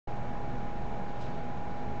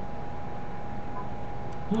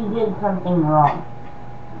he did something wrong.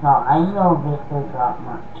 So I know Victor got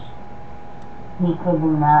much. He could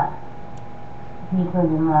not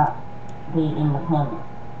be independent.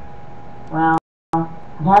 Well,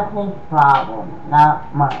 that's his problem,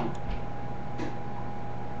 not mine.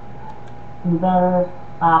 He better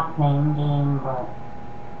stop playing games, but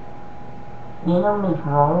you know Miss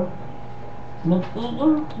Rose? Miss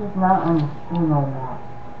Egan, she's not on the school no more.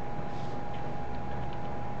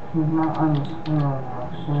 She's not on the school no more.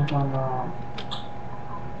 She's on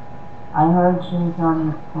I heard she's on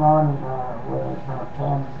Florida with her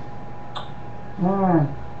family. Man,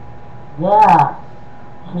 yeah,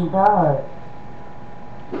 she does.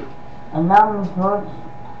 And now Miss Rose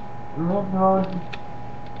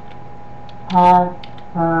has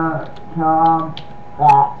her job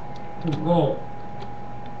back today.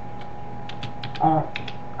 And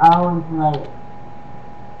I was like,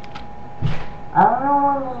 I don't know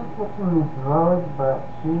what to say Miss Rose, but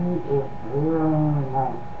she is really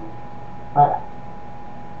nice. But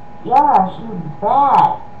yeah, she's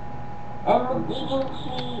bad. And Miss Egan,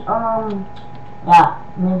 yeah,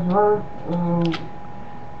 Miss Rose is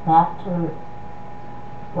back to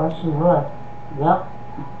where she was. Yep.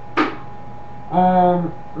 And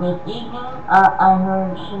Miss Egan, I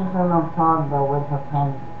heard she's in a Florida with her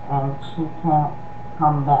family, and she can't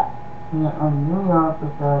come back here in New York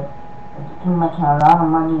because it's too much, a lot of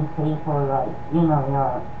money to pay for, like, you know,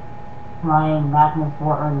 you're flying back and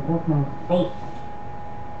forth in different states.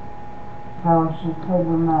 So she could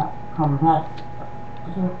not come back.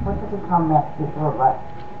 She was supposed to come back before, but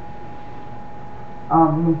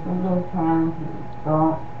Miss Egan's parents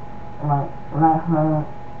don't like let her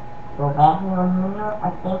go back here in New York, I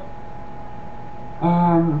think.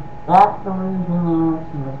 And that's the reason is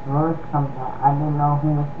Miss Rose comes back. I didn't know who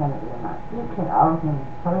was gonna be in my future. I was in the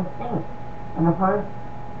first thing. On the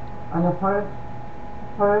first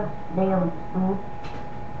day of school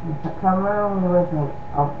in September, we was like,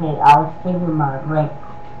 okay, I was thinking about, like,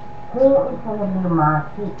 who is gonna be my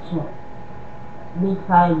teacher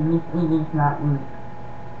besides Miss Egan's not in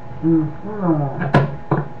school no more.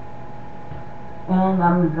 And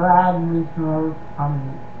I'm glad Miss Rose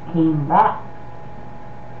came back.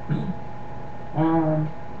 and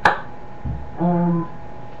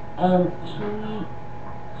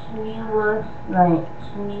she was like,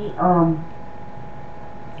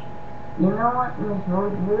 you know what Miss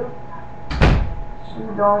Rose do? She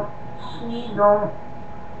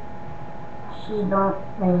don't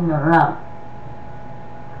play around.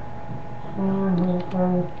 She was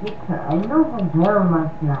very sicker. I know her very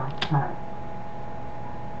much last time.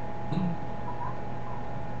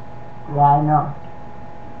 Yeah, I know.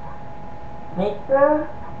 Victor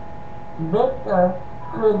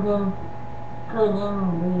couldn't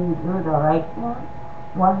really do the right thing.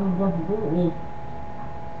 What he just did is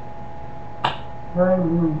very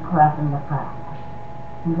mean crap in the class.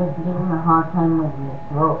 He just giving a hard time with Miss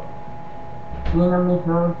Rose. You know Miss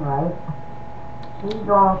Rose, right? She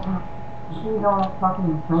don't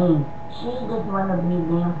fucking play. She just wanna be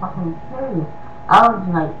damn fucking serious. I was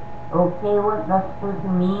like, okay, what that's supposed to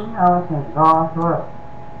mean? I was like, God's work.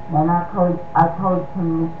 Then I told to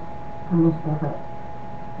Mr. Hood.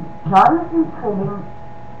 Jonathan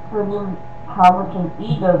couldn't publish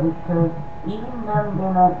either because even them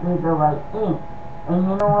did not do the right thing. And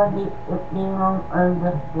you know what? If they don't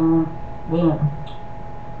understand, then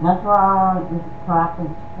that's why I want this class in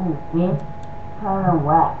school. It's kind of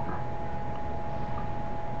whack.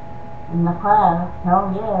 In the class,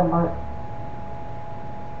 hell yeah, but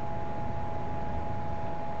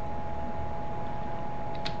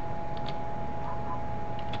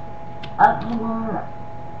I can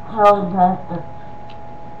tell you that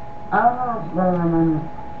I don't know what's going on in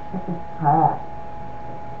this class.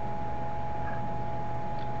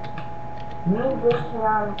 Me this year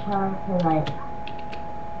I'm trying to like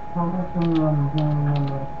focusing on doing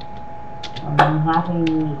numbers. And I'm happy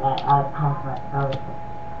that I passed my fellowship.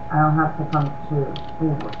 I don't have to come to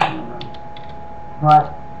school with them. But,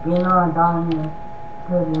 you know, Donnie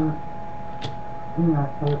couldn't, you know,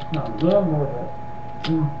 say till the end of it.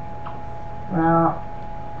 Well,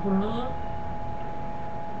 to me,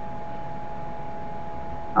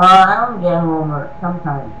 I don't get homework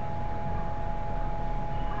sometimes.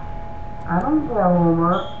 I don't get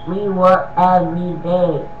homework. We work every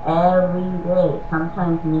day.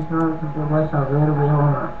 Sometimes Miss Rose will give us a little bit of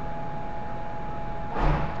homework.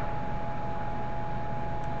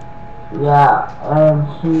 Yeah, and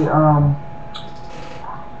she,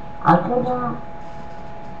 I couldn't,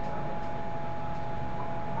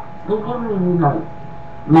 they give me, like,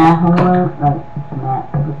 math homework, like, it's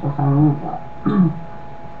math, it's just I need that.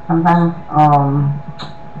 Sometimes,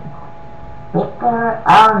 Victor,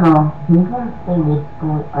 I don't know, he's gonna stay with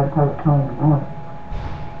school until 21.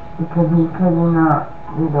 Because he couldn't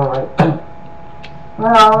do the right thing.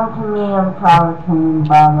 Well, to me, I'm traveling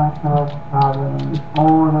by myself, traveling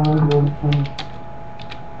all the way into,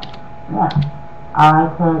 yeah, I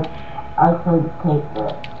could take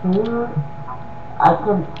I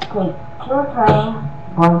could take 2 trains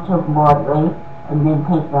going to Broadway, and then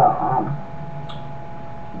take the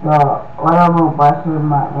whatever bus in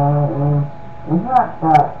my area is. It's not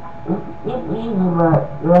that, it's easy, but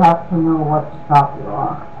you have to know what stop you're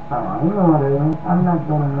on. So, you know what it is, I'm not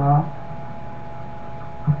getting lost.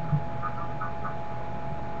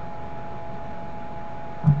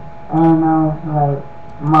 And I was like,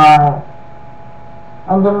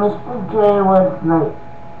 and the Mr. J was like,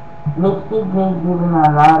 Mr. J giving a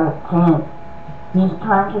lot of chance. He's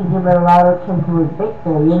trying to give a lot of chance with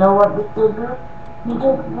Victor. You know what Victor do? He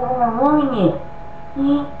just gonna ruin it.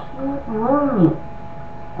 He keeps ruining it.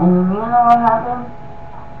 And you know what happened?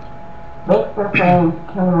 Victor fans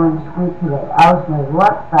came on school today. I was like,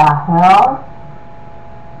 what the hell?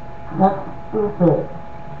 That's stupid.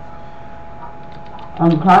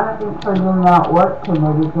 And Jonathan did not work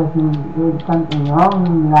today because he did something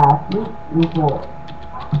wrong last week before.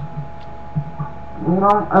 We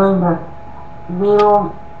don't earn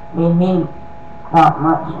they made not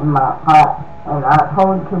much in my class. And I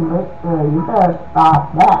told Victor, you better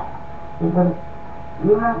stop that. Because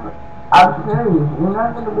I'm serious, you're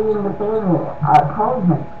not going to be in the family. I told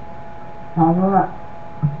him. And you're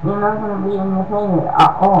not going to be in the family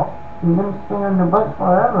at all. You're going to stay on the bus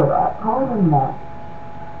forever. I told him that.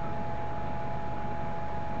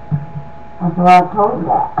 That's why I told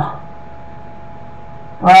that.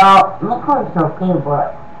 Well, Nicholas okay,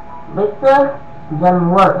 but Victor, getting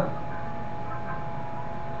worse.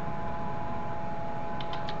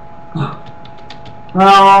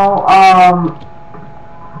 Well,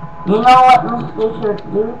 you know what Miss Fisher's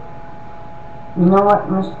do? You know what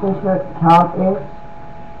Miss Fisher's job is?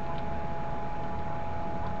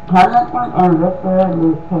 Jonathan and Victor are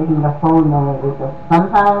taking the phone over because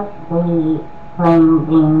sometimes they playing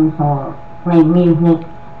games or playing music.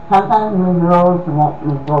 Sometimes Miss Rose let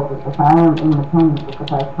me go because I am independent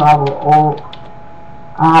because I travel all.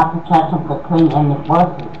 I have to catch up the train and the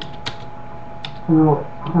buses to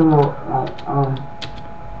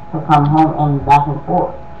come home and back and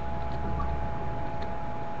forth.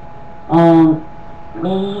 And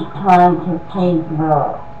they're trying to change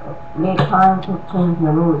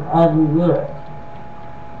the rules every year.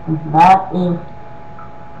 And that is,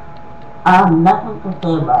 I have nothing to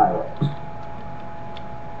say about it.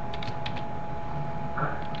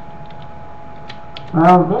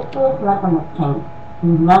 Well, Victor is not going to change.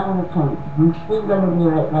 He's not going to change. He's still going to be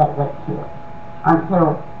like that next year.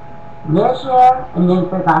 Until this year and then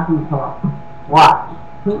 2012. Watch.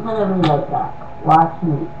 He's going to be like that. Watch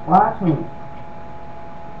me. Watch me.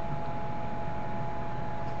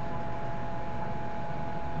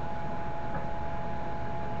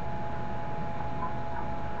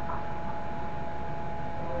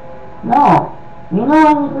 No. You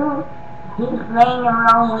know what he do? He's playing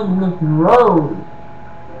around with Miss Rose.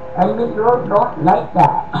 And Miss Rose don't like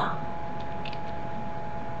that.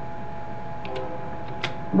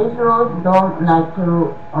 Miss Rose don't like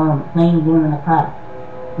to play game in the class.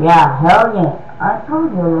 Yeah, hell yeah. I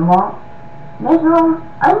told you, LAMONT. Miss Rose,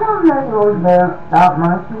 I know Miss Rose that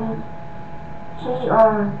much. She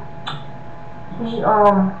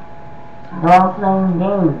don't playing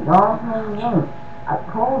games. Don't playing games.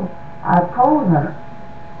 I told her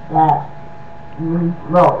that Miss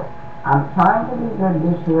Rose, I'm trying to be good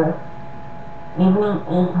this year. Even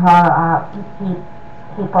if I have to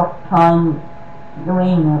keep up trying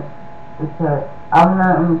doing it because I'm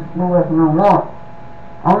not in school with no more.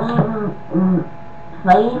 Only in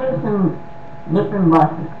players and different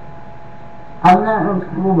buses. I'm not in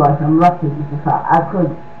school bus, I'm lucky because I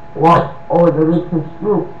could walk all the way to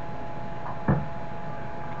school.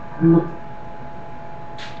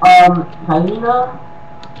 Saida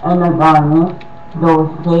and Agane,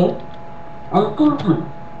 Dulce, and Kinky.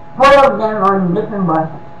 4 of them are in different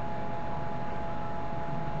buses.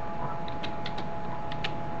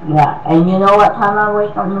 Yeah, and you know what time I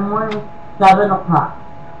wake up in the morning? 7 o'clock.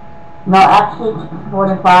 No, actually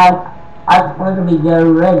 6:45. I'm supposed to be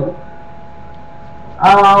getting ready.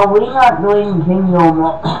 We're not doing gym no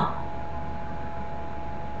more.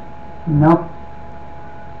 Nope.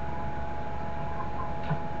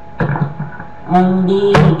 And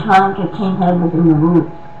they're trying to change everything in the rules.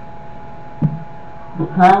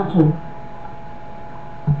 They're trying to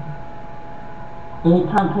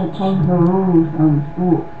change the rules in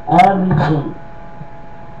school. Everything.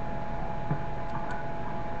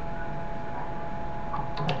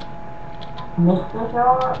 Mr.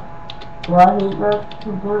 Shaw, what he does to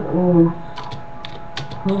do is,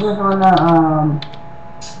 he just wanna,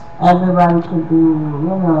 everyone to do,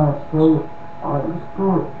 you know, say, or the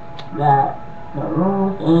school, that the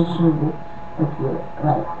rules issue, if you,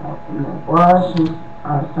 like in the abortions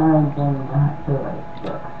or something, then you have to, like,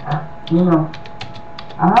 you know,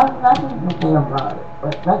 I have nothing to say about it,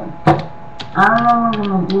 but that's, I don't know what I'm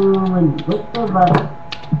gonna do with Victor, but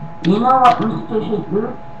you know what Mr. should do?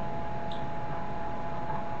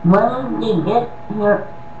 When they get here,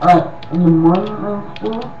 like in the morning in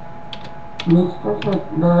school, Mr. should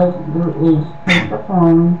do is take the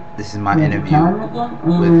phone. This is my interview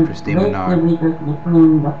with Kristine Munar. Because they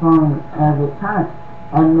playing the phone every time.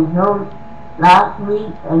 And so last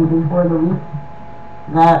week and before the week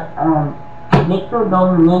that Victor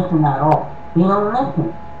don't listen at all. He don't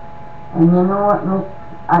listen. And you know what?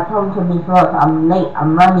 I told him before, I'm late.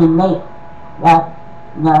 I'm running late.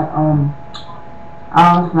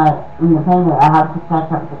 I was like, independent. I have to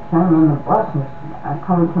catch up the train and the buses. I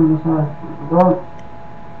told him before, go.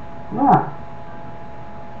 Yeah.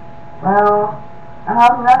 Well, I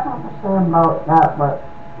have nothing to say about that, but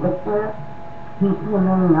Victor, he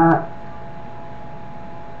couldn't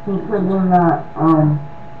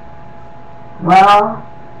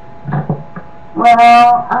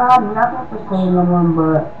well, I have nothing to say no more,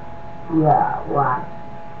 but, yeah, why?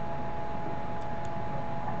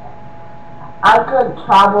 I could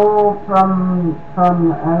travel from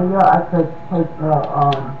the area. I could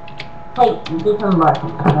take different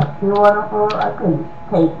buses. Like 214, I could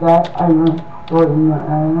take that and then go in the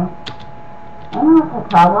area. I know I could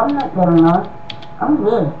travel. I'm not getting lost. I'm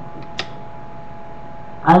good.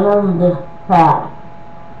 I know you just fast.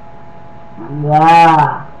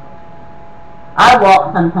 Yeah. I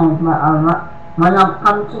walk sometimes, but when I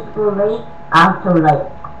come to school late, I have to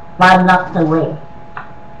like 5 blocks away.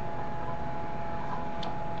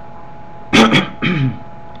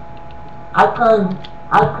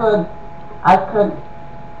 I could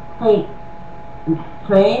take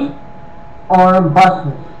train or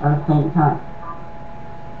buses at the same time.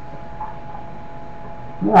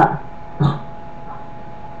 Yeah.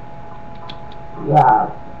 Yeah,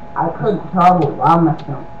 I could travel by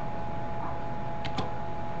myself.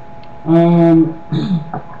 And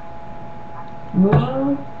me,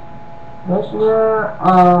 this year,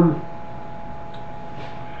 I'm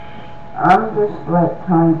just like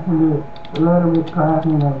trying to be a little bit crafty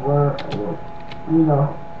and work, you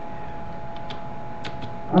know.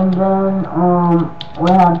 And then, we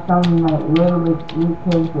have some like little bit new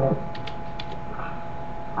kids that,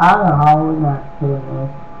 I don't know how we're not kids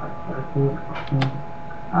is.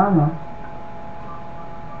 I don't know.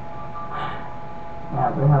 Yeah,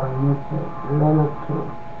 we have a new kid, little kid.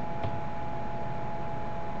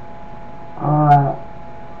 Alright,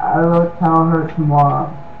 I will tell her tomorrow.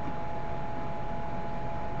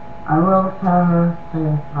 I will tell her to say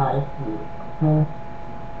hi to you, okay?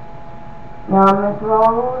 Now, Miss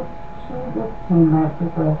Rose, she just came back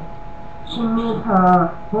because she needs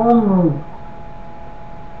her homeroom.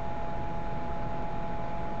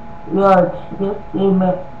 Yeah, she just came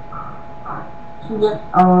back. She just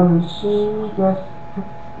took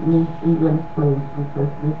Miss Egan's place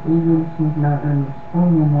because Miss Egan, she's not in the school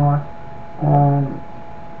anymore. And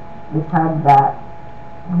besides that,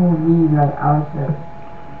 who really like I was like,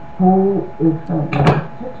 who is like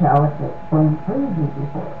teacher? I was like going crazy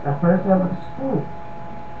before the first day of the school.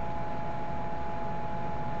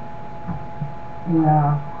 Yeah.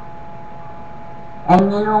 And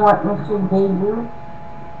you know what Mr. Day do?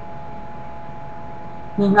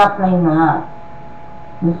 He's not playing around.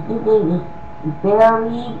 Mr. Day is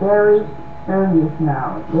very, very serious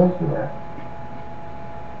now this year.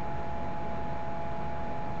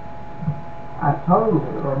 I told you,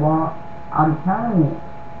 well, I'm telling you.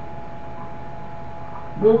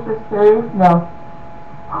 This is serious now.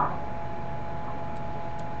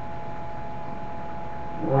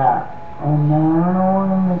 Yeah, and then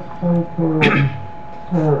I'm going to say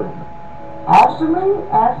to Ashley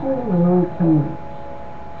really changed.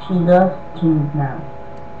 She does change now.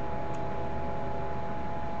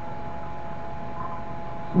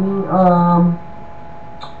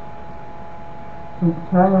 She's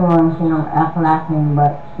 21, she don't act laughing,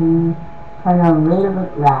 but she's kind of a little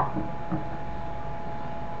bit laughing.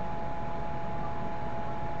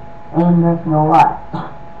 And there's no what.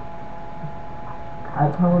 I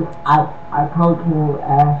told you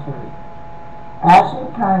Ashley. Ashley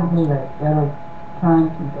trying to be like, trying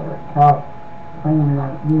to get herself playing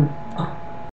like you.